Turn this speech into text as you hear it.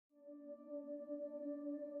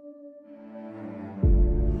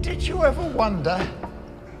Did you ever wonder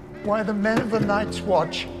why the men of the Night's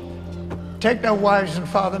Watch take no wives and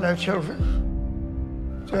father no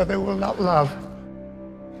children? So they will not love.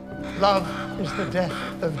 Love is the death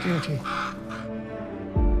of duty.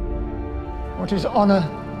 What is honor?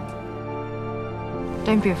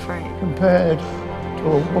 Don't be afraid. Compared to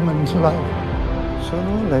a woman's love.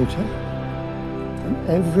 Sooner or later, in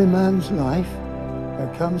every man's life,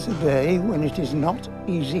 there comes a day when it is not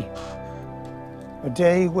easy. A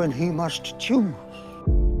day when he must choose.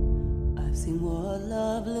 I've seen what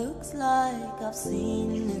love looks like. I've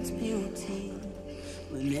seen its beauty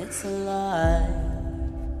when it's alive.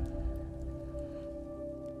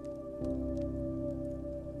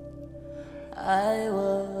 I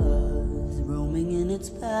was roaming in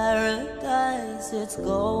its paradise, its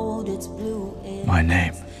gold, its blue. My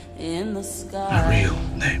name, in the sky. my real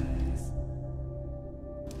name,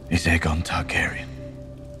 is Aegon Targaryen.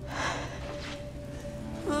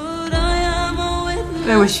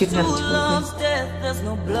 I wish you'd never told me.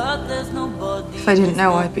 If I didn't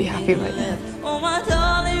know, I'd be happy right now.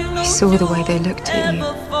 I saw the way they looked at you.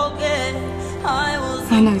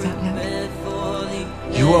 I know that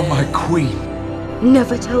look. You are my queen.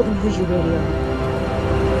 Never tell them who you really are.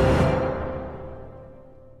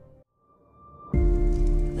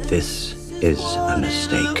 This is a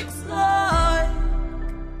mistake.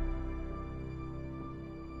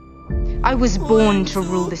 I was born to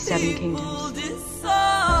rule the Seven Kingdoms.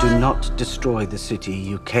 Do not destroy the city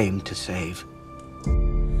you came to save.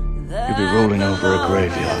 You'll be rolling over a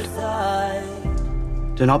graveyard.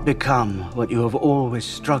 Do not become what you have always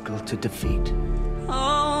struggled to defeat.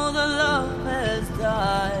 Oh, the love has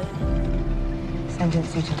died.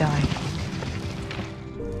 Sentence you to die.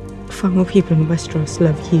 Far more people in Westeros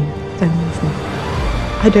love you than love me.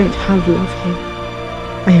 I don't have love here.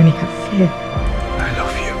 I only have fear. I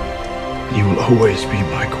love you, and you will always be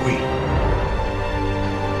my queen.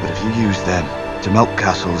 But if you use them to melt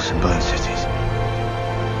castles and burn cities,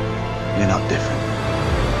 you're not different.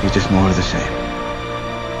 You're just more of the same.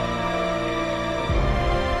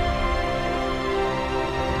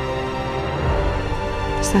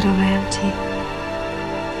 Is that all I am to you?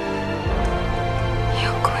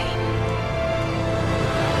 Your queen.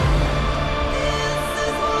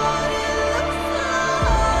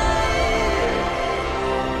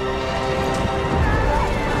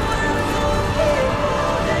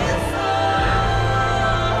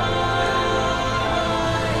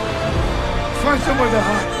 Find somewhere to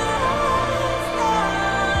hide.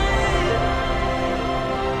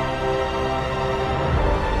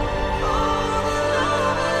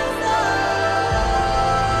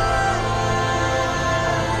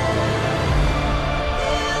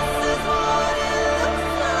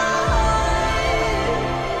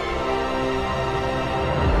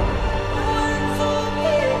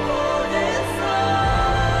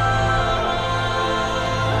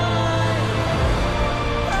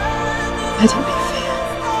 I don't